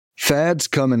Fads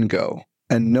come and go,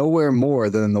 and nowhere more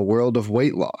than in the world of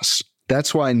weight loss.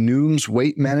 That's why Noom's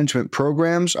weight management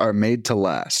programs are made to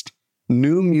last.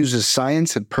 Noom uses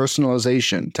science and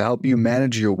personalization to help you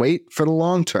manage your weight for the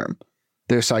long term.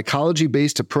 Their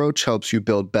psychology-based approach helps you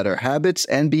build better habits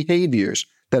and behaviors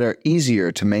that are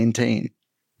easier to maintain.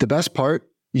 The best part?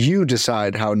 You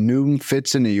decide how Noom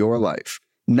fits into your life,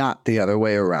 not the other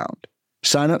way around.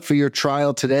 Sign up for your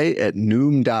trial today at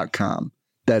Noom.com.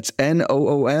 That's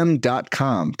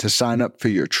Noom.com to sign up for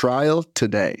your trial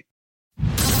today.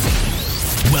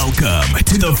 Welcome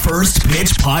to the First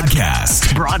Pitch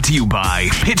Podcast, brought to you by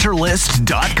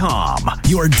PitcherList.com,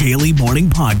 your daily morning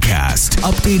podcast,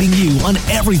 updating you on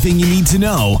everything you need to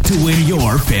know to win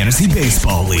your fantasy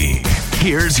baseball league.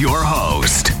 Here's your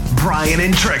host, Brian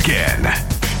Entrekin.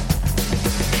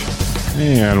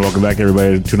 And welcome back,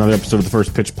 everybody, to another episode of the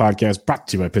First Pitch Podcast, brought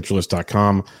to you by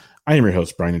PitcherList.com. I am your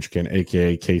host, Brian Entrekin,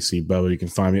 a.k.a. KC Bubba. You can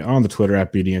find me on the Twitter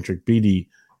at BDentrek,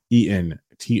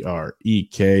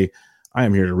 BDENTREK. I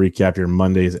am here to recap your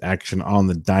Monday's action on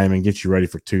the diamond, get you ready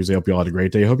for Tuesday. Hope you all had a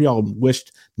great day. Hope you all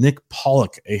wished Nick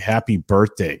Pollock a happy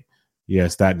birthday.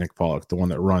 Yes, that Nick Pollock, the one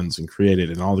that runs and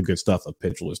created and all the good stuff of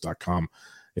PitcherList.com.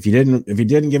 If you didn't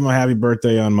give him a happy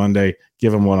birthday on Monday,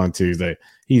 give him one on Tuesday.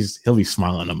 He'll be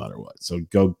smiling no matter what. So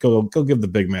go give the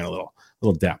big man a little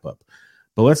dap up.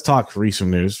 But let's talk recent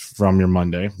news from your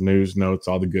Monday. News, notes,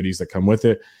 all the goodies that come with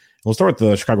it. We'll start with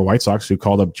the Chicago White Sox, who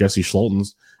called up Jesse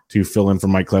Scholtens to fill in for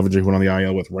Mike Clevenger, who went on the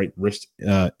IL with right wrist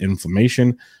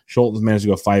inflammation. Scholtens managed to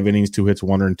go 5 innings, 2 hits,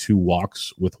 1 earned, 2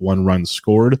 walks with 1 run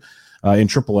scored. In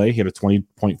AAA, he had a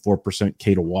 20.4%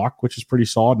 K to walk, which is pretty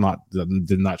solid.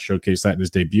 Did not showcase that in his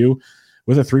debut.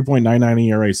 With a 3.99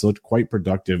 ERA, so looked quite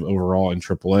productive overall in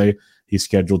AAA. He's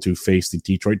scheduled to face the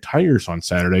Detroit Tigers on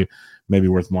Saturday. Maybe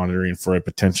worth monitoring for a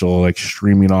potential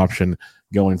streaming option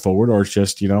going forward, or it's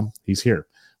just, he's here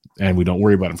and we don't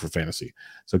worry about him for fantasy.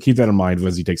 So keep that in mind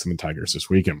as he takes on the Tigers this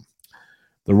weekend.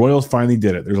 The Royals finally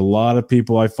did it. There's a lot of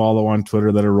people I follow on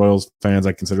Twitter that are Royals fans.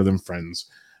 I consider them friends.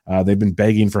 They've been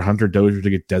begging for Hunter Dozier to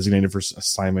get designated for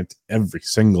assignment every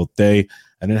single day,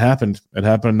 and it happened. It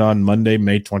happened on Monday,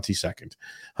 May 22nd.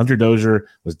 Hunter Dozier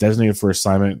was designated for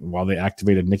assignment while they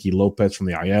activated Nicky Lopez from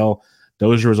the IL.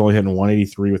 Dozier was only hitting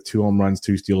 183 with 2 home runs,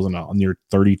 2 steals, and a near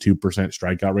 32%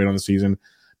 strikeout rate on the season.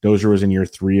 Dozier was in year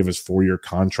 3 of his 4-year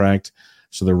contract,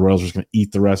 so the Royals were just going to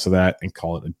eat the rest of that and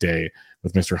call it a day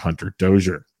with Mr. Hunter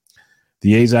Dozier.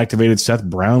 The A's activated Seth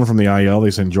Brown from the IL.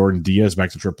 They sent Jordan Diaz back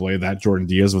to AAA. That Jordan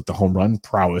Diaz with the home run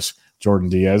prowess, Jordan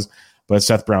Diaz. But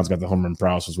Seth Brown's got the home run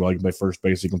prowess as well. He can play first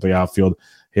base. He can play outfield.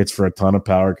 Hits for a ton of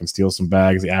power. Can steal some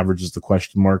bags. The average is the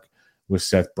question mark with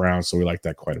Seth Brown, so we like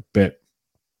that quite a bit.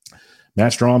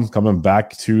 Matt Strahm coming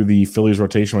back to the Phillies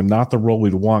rotation, but not the role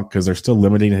we'd want because they're still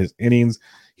limiting his innings.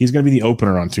 He's going to be the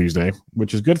opener on Tuesday,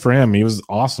 which is good for him. He was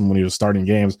awesome when he was starting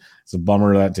games. It's a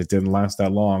bummer that it didn't last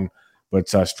that long. But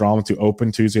Strahm to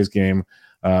open Tuesday's game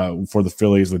for the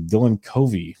Phillies with Dylan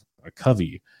Covey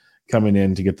coming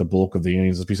in to get the bulk of the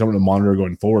innings. It'll be something to monitor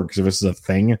going forward because if this is a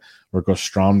thing where it goes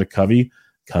Strahm to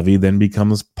Covey then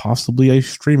becomes possibly a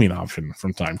streaming option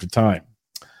from time to time.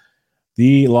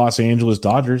 The Los Angeles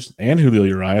Dodgers and Julio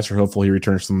Urias are hopeful he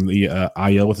returns from the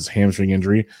IL with his hamstring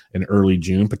injury in early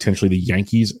June, potentially the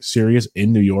Yankees series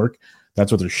in New York.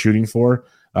 That's what they're shooting for.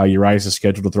 Urias is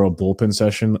scheduled to throw a bullpen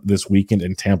session this weekend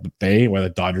in Tampa Bay while the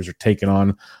Dodgers are taking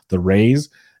on the Rays.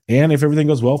 And if everything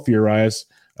goes well for Urias,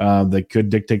 they could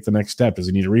dictate the next step. Does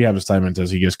he need a rehab assignment?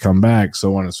 Does he just come back?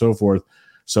 So on and so forth.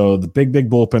 So the big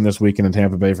bullpen this weekend in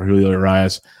Tampa Bay for Julio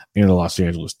Urias and the Los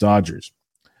Angeles Dodgers.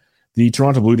 The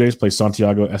Toronto Blue Jays play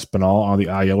Santiago Espinal on the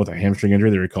IL with a hamstring injury.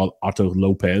 They recalled Otto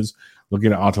Lopez.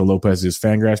 Looking at Otto Lopez's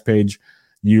Fangraphs page,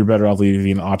 you're better off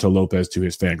leaving Otto Lopez to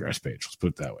his Fangraphs page. Let's put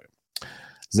it that way.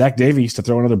 Zach Davies to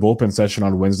throw another bullpen session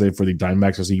on Wednesday for the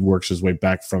Diamondbacks as he works his way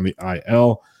back from the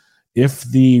IL. If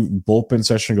the bullpen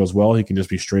session goes well, he can just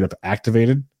be straight up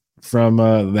activated from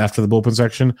after the bullpen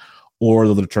section, or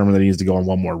they'll determine that he needs to go on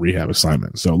one more rehab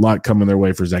assignment. So a lot coming their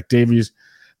way for Zach Davies.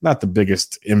 Not the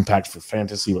biggest impact for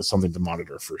fantasy, but something to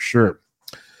monitor for sure.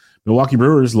 Milwaukee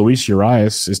Brewers' Luis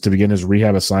Urias is to begin his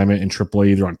rehab assignment in AAA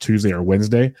either on Tuesday or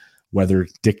Wednesday, weather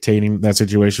dictating that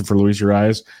situation for Luis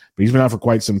Urias. But he's been out for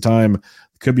quite some time.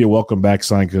 Could be a welcome back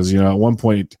sign because, at one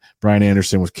point, Brian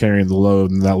Anderson was carrying the load,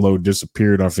 and that load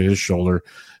disappeared off of his shoulder.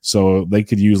 So they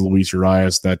could use Luis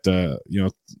Urias, that,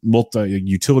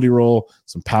 utility role,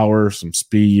 some power, some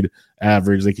speed,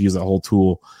 average. They could use that whole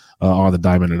tool on the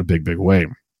diamond in a big way.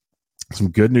 Some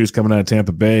good news coming out of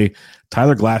Tampa Bay.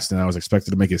 Tyler Glasnow is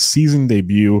expected to make his season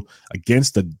debut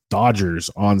against the Dodgers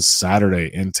on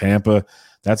Saturday in Tampa.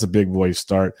 That's a big boy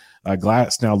start.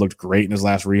 Glass now looked great in his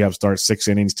last rehab start. 6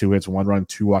 innings, 2 hits, 1 run,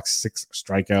 2 walks, 6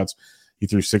 strikeouts. He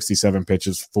threw 67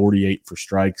 pitches, 48 for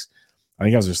strikes. I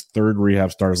think that was his 3rd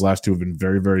rehab start. His last 2 have been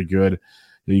very, very good.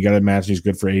 You got to imagine he's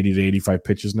good for 80 to 85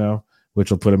 pitches now,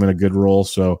 which will put him in a good role.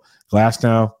 So Glass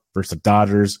now versus the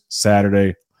Dodgers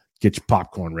Saturday. Get your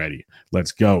popcorn ready.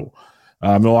 Let's go.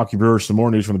 Milwaukee Brewers, some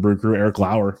more news from the Brew Crew. Eric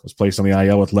Lauer was placed on the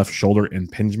IL with left shoulder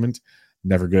impingement.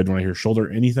 Never good when I hear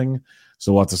shoulder anything.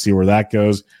 So we'll have to see where that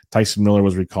goes. Tyson Miller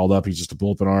was recalled up. He's just a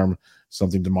bullpen arm,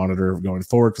 something to monitor going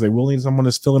forward because they will need someone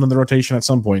to fill in the rotation at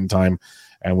some point in time,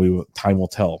 and time will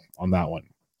tell on that one.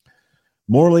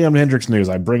 More Liam Hendriks news.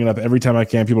 I bring it up every time I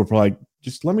can. People are probably like,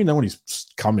 just let me know when he's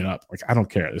coming up. Like, I don't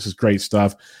care. This is great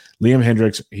stuff. Liam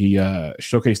Hendriks, he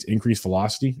showcased increased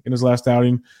velocity in his last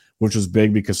outing, which was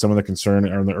big because some of the concern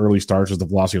in the early starts was the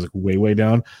velocity was like way, way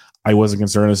down. I wasn't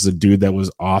concerned. This is a dude that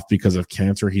was off because of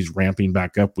cancer. He's ramping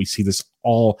back up. We see this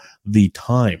all the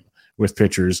time with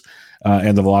pitchers,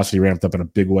 and the velocity ramped up in a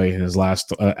big way in his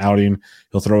last outing.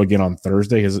 He'll throw again on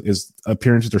Thursday. His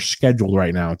appearances are scheduled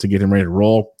right now to get him ready to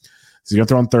roll. So he's going to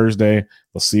throw on Thursday.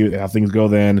 We'll see how things go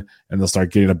then, and they'll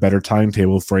start getting a better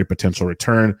timetable for a potential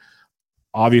return.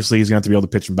 Obviously, he's going to have to be able to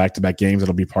pitch in back-to-back games.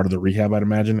 It'll be part of the rehab, I'd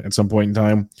imagine, at some point in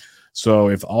time. So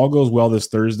if all goes well this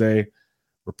Thursday,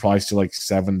 we're probably still like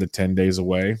 7 to 10 days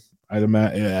away, I'd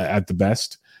imagine, at the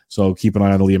best. So keep an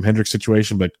eye on the Liam Hendriks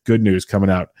situation, but good news coming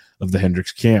out of the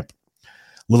Hendriks camp. A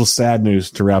little sad news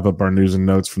to wrap up our news and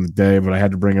notes from the day, but I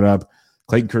had to bring it up.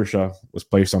 Clayton Kershaw was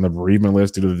placed on the bereavement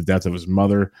list due to the death of his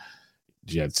mother.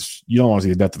 Yeah, you don't want to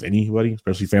see the death of anybody,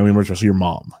 especially family members, especially your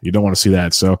mom. You don't want to see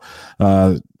that. So,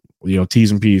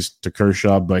 T's and P's to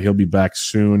Kershaw, but he'll be back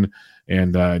soon.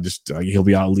 And he'll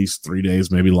be out at least 3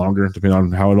 days, maybe longer, depending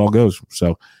on how it all goes.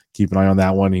 So keep an eye on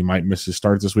that one. He might miss his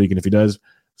start this week. And if he does,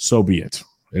 so be it.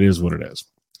 It is what it is.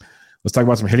 Let's talk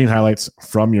about some hitting highlights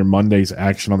from your Monday's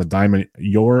action on the diamond.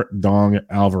 Yordan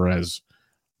Alvarez.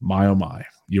 My, oh my,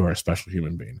 you are a special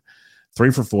human being.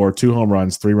 3 for 4, 2 home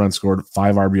runs, 3 runs scored,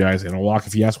 5 RBIs, and a walk.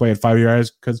 If you ask why he had 5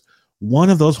 RBIs, because one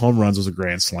of those home runs was a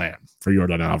grand slam for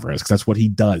Yordan Alvarez, because that's what he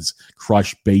does,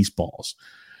 crush baseballs.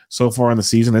 So far in the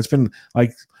season, it's been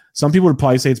like some people would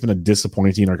probably say it's been a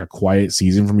disappointing, like a quiet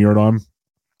season from Yordan,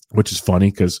 which is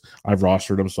funny because I've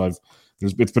rostered him, so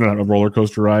it's been a roller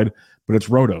coaster ride. But it's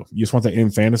Roto. You just want that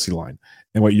in fantasy line.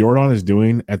 And what Yordan is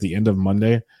doing at the end of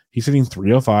Monday, he's hitting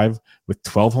 305 with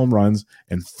 12 home runs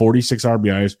and 46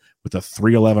 RBIs with a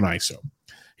 311 ISO.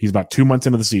 He's about 2 months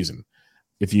into the season.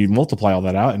 If you multiply all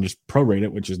that out and just prorate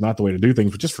it, which is not the way to do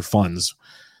things, but just for funds,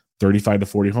 35 to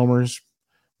 40 homers,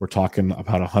 we're talking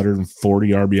about 140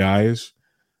 RBIs.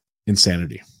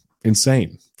 Insanity.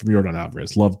 Insane from Yordan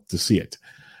Alvarez. Love to see it.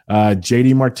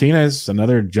 JD Martinez,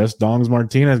 another Just Dongs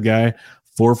Martinez guy,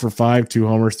 4 for 5, 2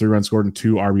 homers, 3 runs scored, and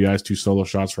 2 RBIs, 2 solo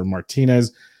shots for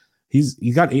Martinez. He's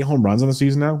got 8 home runs on the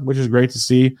season now, which is great to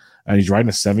see. And he's riding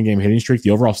a 7-game hitting streak. The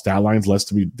overall stat line's less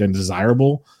to be than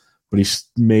desirable, but he's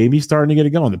maybe starting to get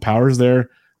it going. The power's there.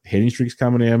 The hitting streak's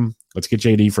coming in. Let's get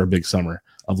JD for a big summer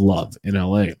of love in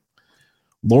LA.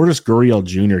 Lourdes Gurriel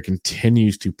Jr.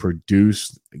 continues to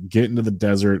produce, get into the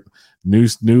desert, new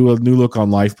look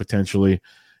on life potentially.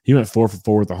 He went 4 for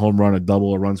 4 with a home run, a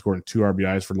double, a run scored, and 2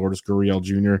 RBIs for Lourdes Gurriel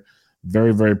Jr.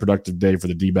 Very, very productive day for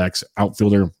the D-backs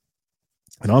outfielder.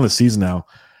 And on the season now,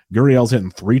 Gurriel's hitting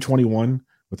 321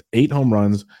 with 8 home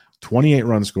runs, 28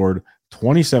 runs scored,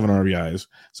 27 RBIs.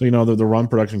 So, the run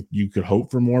production, you could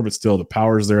hope for more, but still the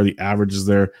power is there, the average is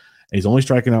there. And he's only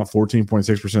striking out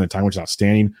 14.6% of the time, which is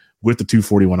outstanding with the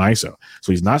 241 ISO.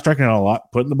 So he's not striking out a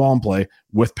lot, putting the ball in play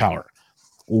with power.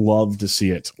 Love to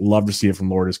see it. Love to see it from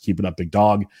Lourdes. Keep it up, big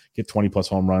dog. Get 20-plus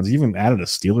home runs. Even added a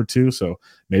steal or 2, so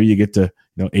maybe you get to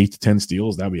 8 to 10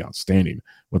 steals. That'd be outstanding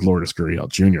with Lourdes Gurriel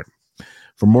Jr.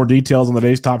 For more details on the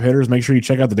day's top hitters, make sure you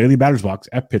check out the Daily Batters Box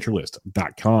at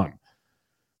PitcherList.com.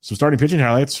 Some starting pitching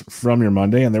highlights from your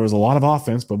Monday, and there was a lot of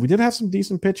offense, but we did have some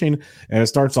decent pitching, and it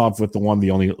starts off with the one, the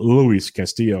only, Luis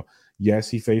Castillo. Yes,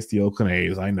 he faced the Oakland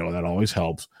A's. I know that always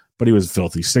helps, but he was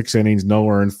filthy. 6 innings, no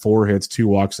earned, 4 hits, 2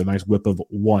 walks, a nice whip of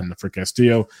 1 for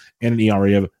Castillo, and an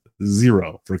ERA of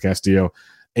 0 for Castillo.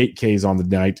 8 Ks on the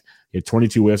night. He had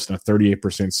 22 whiffs and a 38%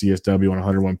 CSW on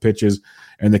 101 pitches,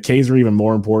 and the Ks are even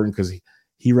more important because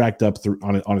he racked up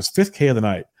on his 5th K of the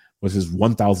night was his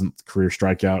 1,000th career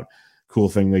strikeout. Cool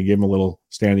thing. They gave him a little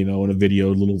standing O and a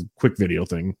little quick video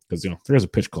thing because, there is a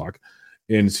pitch clock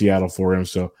in Seattle for him.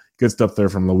 So good stuff there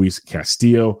from Luis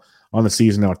Castillo. On the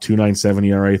season now, 2.97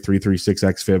 ERA, 3.36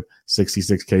 xFIP,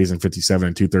 66 Ks and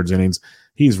 57 2/3 innings.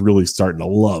 He's really starting to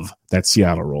love that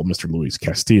Seattle role, Mr. Luis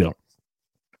Castillo.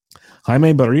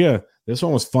 Jaime Barria, This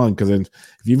one was fun because if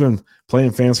you've been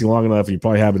playing fantasy long enough, you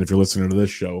probably haven't if you're listening to this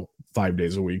show 5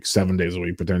 days a week, 7 days a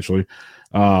week potentially.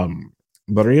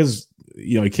 But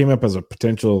he came up as a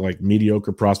potential like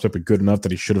mediocre prospect, but good enough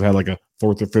that he should have had like a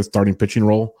 4th or 5th starting pitching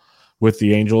role with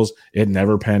the Angels. It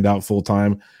never panned out full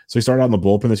time. So he started out in the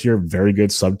bullpen this year, very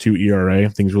good sub-2 ERA.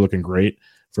 Things were looking great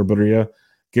for Barria.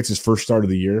 Gets his first start of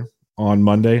the year on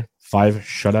Monday, 5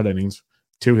 shutout innings,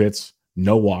 2 hits,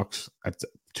 no walks. That's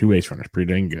 2 base runners,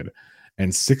 pretty dang good,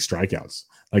 and 6 strikeouts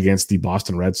against the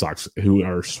Boston Red Sox, who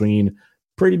are swinging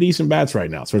pretty decent bats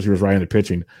right now, especially with right into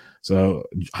pitching. So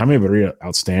Jaime Barria,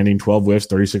 outstanding, 12 whiffs,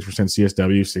 36%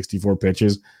 CSW, 64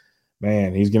 pitches.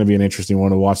 Man, he's going to be an interesting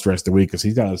one to watch the rest of the week because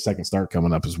he's got a second start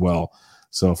coming up as well.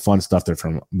 So fun stuff there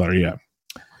from Barria.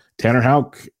 Tanner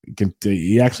Houck,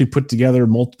 he actually put together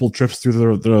multiple trips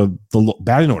through the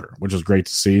batting order, which was great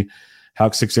to see.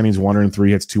 Houck 6 innings, 1 earned,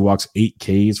 3 hits, 2 walks, 8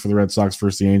 Ks for the Red Sox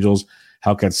versus the Angels.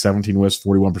 Houck had 17 whiffs,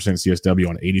 41% CSW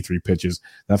on 83 pitches.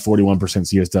 That 41%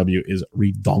 CSW is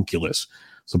redonkulous.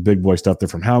 So big boy stuff there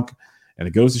from Houck. And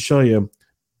it goes to show you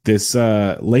this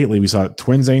lately we saw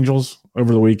Twins Angels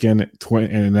over the weekend,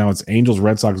 and now it's Angels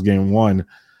Red Sox game 1.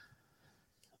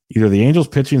 Either the Angels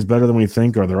pitching is better than we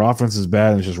think or their offense is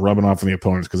bad and it's just rubbing off on the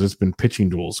opponents because it's been pitching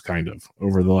duels kind of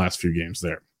over the last few games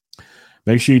there.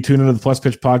 Make sure you tune into the Plus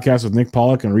Pitch podcast with Nick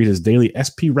Pollock and read his daily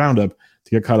SP roundup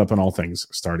to get caught up on all things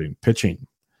starting pitching.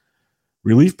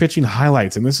 Relief pitching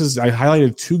highlights. And I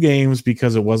highlighted 2 games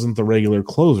because it wasn't the regular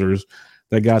closers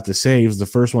that got the saves. The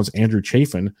first one's Andrew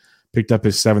Chafin, picked up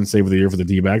his 7th save of the year for the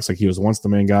D-backs. Like he was once the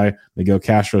main guy. Miguel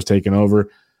Castro's taken over.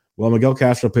 Well, Miguel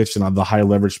Castro pitched in on the high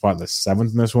leverage spot in the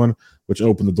 7th in this one, which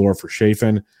opened the door for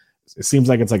Chafin. It seems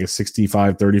like it's like a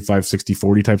 65-35,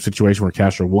 60-40 type situation where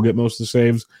Castro will get most of the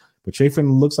saves, but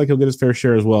Chafin looks like he'll get his fair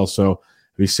share as well. So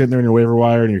if you're sitting there in your waiver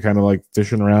wire and you're kind of like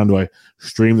fishing around, do I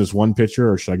stream this one pitcher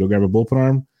or should I go grab a bullpen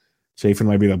arm? Chafin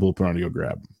might be that bullpen arm to go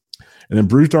grab. And then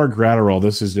Brusdar Graterol,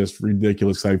 this is just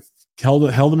ridiculous. I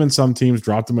held him in some teams,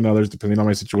 dropped him in others, depending on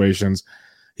my situations.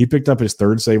 He picked up his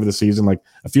 3rd save of the season. Like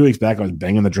a few weeks back, I was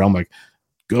banging the drum, like,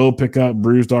 go pick up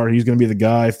Brusdar. He's going to be the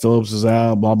guy. Phillips is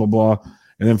out, blah, blah, blah.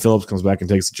 And then Phillips comes back and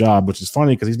takes the job, which is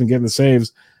funny because he's been getting the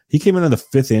saves. He came in the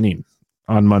 5th inning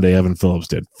on Monday, Evan Phillips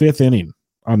did. 5th inning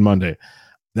on Monday.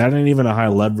 That ain't even a high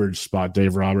leverage spot,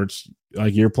 Dave Roberts.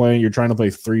 Like you're trying to play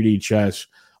 3D chess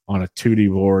on a 2D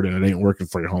board, and it ain't working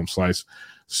for your home slice.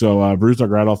 So Brusdar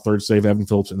Graterol, 3rd save, Evan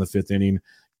Phillips in the 5th inning.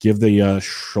 Give the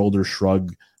shoulder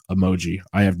shrug emoji.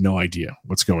 I have no idea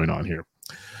what's going on here.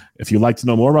 If you'd like to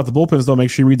know more about the bullpens, though, make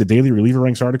sure you read the daily reliever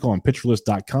ranks article on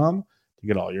pitcherlist.com to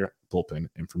get all your bullpen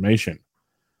information.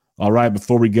 All right,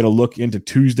 before we get a look into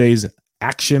Tuesday's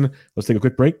action, let's take a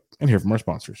quick break and hear from our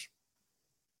sponsors.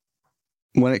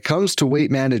 When it comes to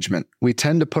weight management, we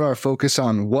tend to put our focus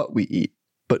on what we eat,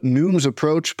 but Noom's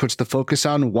approach puts the focus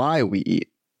on why we eat,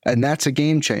 and that's a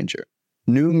game changer.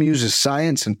 Noom uses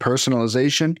science and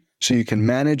personalization so you can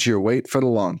manage your weight for the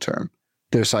long term.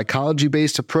 Their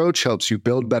psychology-based approach helps you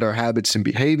build better habits and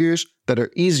behaviors that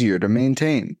are easier to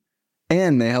maintain.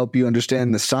 And they help you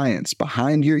understand the science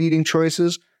behind your eating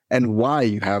choices and why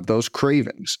you have those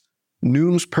cravings.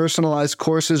 Noom's personalized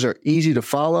courses are easy to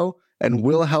follow and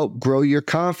will help grow your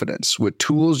confidence with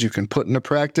tools you can put into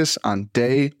practice on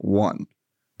day 1.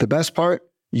 The best part?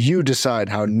 You decide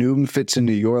how Noom fits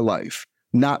into your life,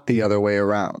 not the other way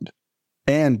around.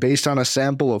 And based on a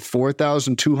sample of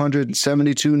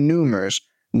 4,272 Noomers,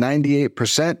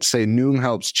 98% say Noom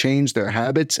helps change their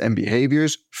habits and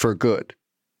behaviors for good.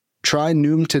 Try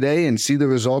Noom today and see the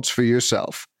results for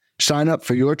yourself. Sign up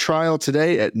for your trial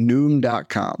today at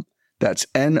Noom.com. That's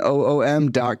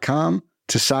Noom.com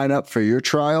to sign up for your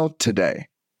trial today.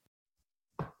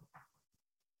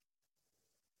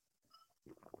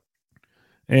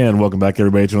 And welcome back,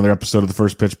 everybody, to another episode of the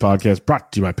First Pitch Podcast,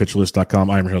 brought to you by PitcherList.com.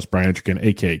 I'm your host, Brian Edgerkin,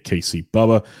 a.k.a. KC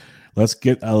Bubba. Let's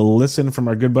get a listen from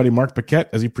our good buddy Mark Paquette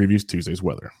as he previews Tuesday's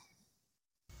weather.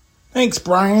 Thanks,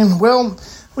 Brian. Well,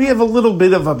 we have a little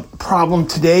bit of a problem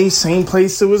today. Same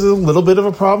place there was a little bit of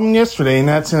a problem yesterday, and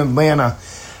that's in Atlanta.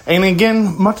 And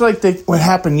again, much like what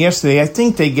happened yesterday, I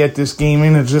think they get this game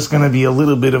in. It's just going to be a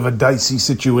little bit of a dicey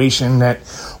situation that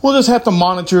we'll just have to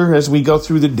monitor as we go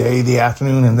through the day, the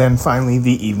afternoon, and then finally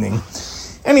the evening.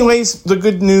 Anyways, the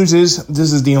good news is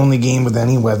this is the only game with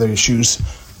any weather issues.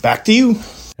 Back to you.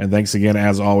 And thanks again,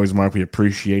 as always, Mark. We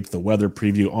appreciate the weather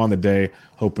preview on the day.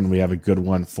 Hoping we have a good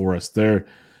one for us there.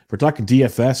 We're talking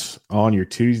DFS on your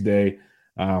Tuesday.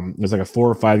 There's like a 4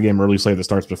 or 5 game early slate that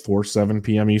starts before 7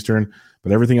 p.m. Eastern.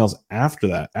 But everything else after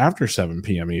that, after 7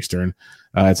 p.m. Eastern,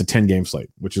 it's a 10-game slate,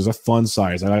 which is a fun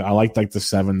size. I like the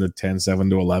 7 to 10, 7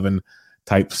 to 11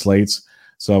 type slates.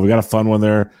 So we got a fun one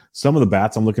there. Some of the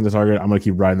bats I'm looking to target. I'm going to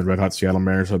keep riding the Red Hot Seattle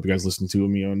Mariners. Hope you guys listen to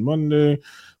me on Monday.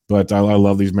 But I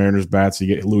love these Mariners bats. You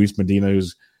get Luis Medina,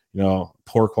 who's,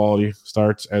 poor quality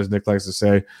starts, as Nick likes to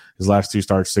say. His last 2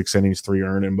 starts, 6 innings, 3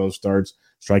 earned in both starts.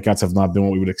 Strikeouts have not been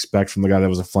what we would expect from the guy that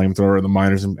was a flamethrower in the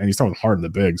minors, and he's throwing hard in the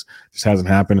bigs. Just hasn't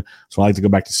happened. So I like to go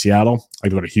back to Seattle. I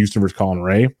like to go to Houston versus Colin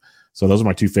Ray. So those are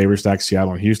my 2 favorite stacks,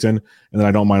 Seattle and Houston. And then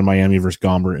I don't mind Miami versus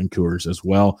Gomber and Coors as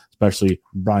well, especially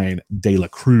Brian De La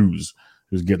Cruz,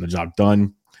 who's getting the job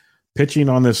done. Pitching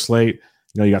on this slate,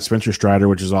 you got Spencer Strider,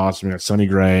 which is awesome. You got Sonny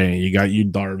Gray. You got Yu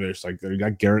Darvish. You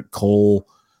got Garrett Cole.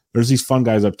 There's these fun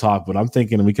guys up top, but I'm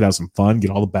thinking we could have some fun,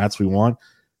 get all the bats we want.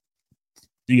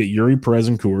 You get Yuri Perez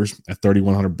and Coors at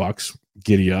 $3,100.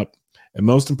 Giddy up. And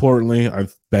most importantly,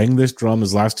 I've banged this drum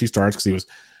his last 2 starts because he was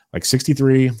like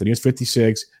 63, then he was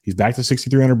 56. He's back to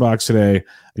 $6,300 today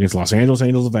against Los Angeles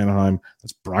Angels of Anaheim.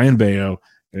 That's Brian Bayo,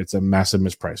 and it's a massive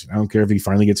mispricing. I don't care if he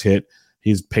finally gets hit.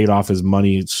 He's paid off his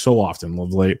money so often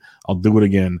of late. I'll do it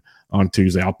again on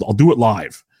Tuesday. I'll do it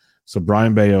live. So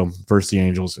Brian Bayo versus the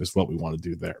Angels is what we want to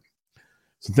do there.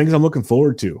 Some things I'm looking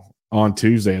forward to on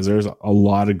Tuesday is there's a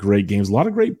lot of great games, a lot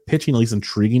of great pitching, at least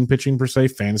intriguing pitching per se,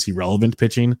 fantasy relevant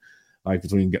pitching, like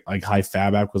between like high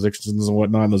fab acquisitions and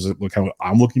whatnot. Those are kind of what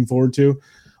I'm looking forward to.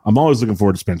 I'm always looking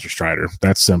forward to Spencer Strider.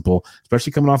 That's simple,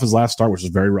 especially coming off his last start, which is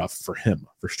very rough for him,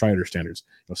 for Strider standards.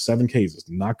 7 Ks is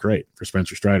not great for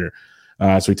Spencer Strider.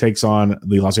 So he takes on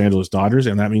the Los Angeles Dodgers,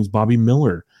 and that means Bobby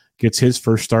Miller gets his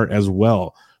first start as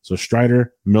well. So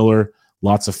Strider, Miller,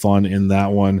 lots of fun in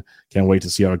that one. Can't wait to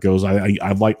see how it goes.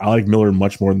 I like Miller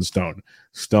much more than Stone.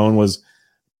 Stone was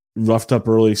roughed up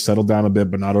early, settled down a bit,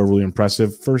 but not overly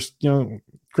impressive. First,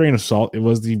 grain of salt. It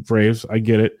was the Braves. I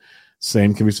get it.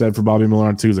 Same can be said for Bobby Miller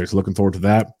on Tuesday. So looking forward to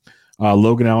that.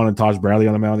 Logan Allen and Taj Bradley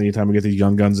on the mound. Anytime we get these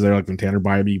young guns there, like when Tanner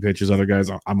Bybee pitches, other guys,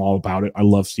 I'm all about it. I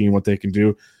love seeing what they can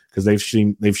do because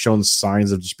they've shown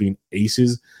signs of just being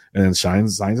aces and then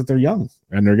signs that they're young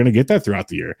and they're going to get that throughout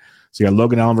the year. So you got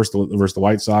Logan Allen versus the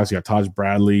White Sox. You got Taj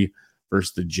Bradley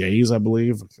versus the Jays, I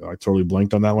believe. I totally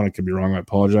blanked on that one. I could be wrong. I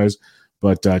apologize.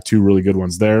 But 2 really good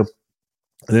ones there. And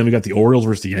then we got the Orioles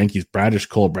versus the Yankees. Bradish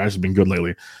has been good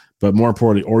lately. But more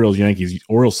importantly, Orioles-Yankees.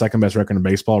 Orioles' second best record in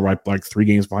baseball, right? Like 3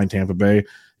 games behind Tampa Bay.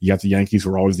 You got the Yankees,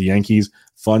 who are always the Yankees.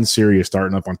 Fun series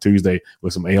starting up on Tuesday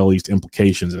with some AL East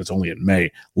implications, and it's only in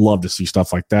May. Love to see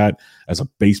stuff like that as a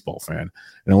baseball fan. And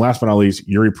then last but not least,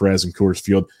 Yuri Perez and Coors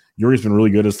Field. Yuri's been really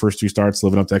good his first 2 starts,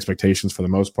 living up to expectations for the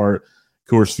most part.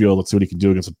 Coors Field, let's see what he can do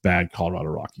against a bad Colorado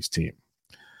Rockies team.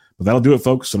 But that'll do it,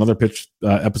 folks. Another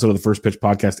episode of the First Pitch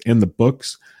Podcast in the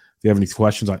books. If you have any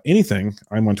questions on anything,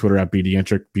 I'm on Twitter at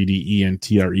BDentrek,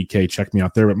 BDENTREK. Check me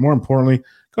out there. But more importantly,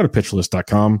 go to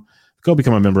pitcherlist.com. Go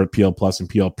become a member at PL Plus and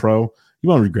PL Pro. You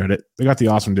won't regret it. They got the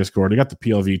awesome Discord. They got the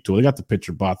PLV tool. They got the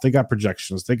pitcher bot. They got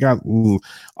projections. They got all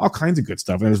kinds of good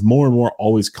stuff. And there's more and more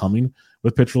always coming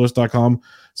with pitcherlist.com.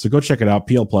 So go check it out.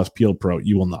 PL Plus, PL Pro.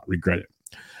 You will not regret it.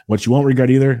 What you won't regret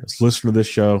either is listen to this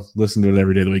show. Listen to it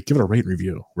every day of the week. Give it a rate and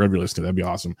review wherever you listen to it. That'd be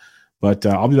awesome. But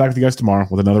I'll be back with you guys tomorrow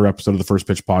with another episode of the First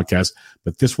Pitch Podcast.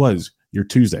 But this was your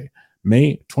Tuesday,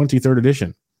 May 23rd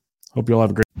edition. Hope you all have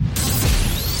a great.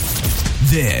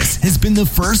 This has been the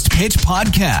First Pitch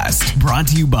Podcast, brought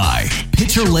to you by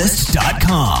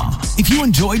PitcherList.com. If you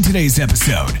enjoyed today's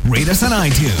episode, rate us on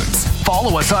iTunes,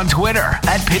 follow us on Twitter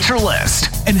at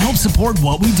PitcherList, and help support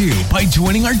what we do by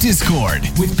joining our Discord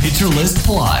with PitcherList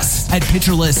Plus at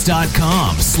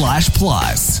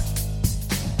PitcherList.com/plus.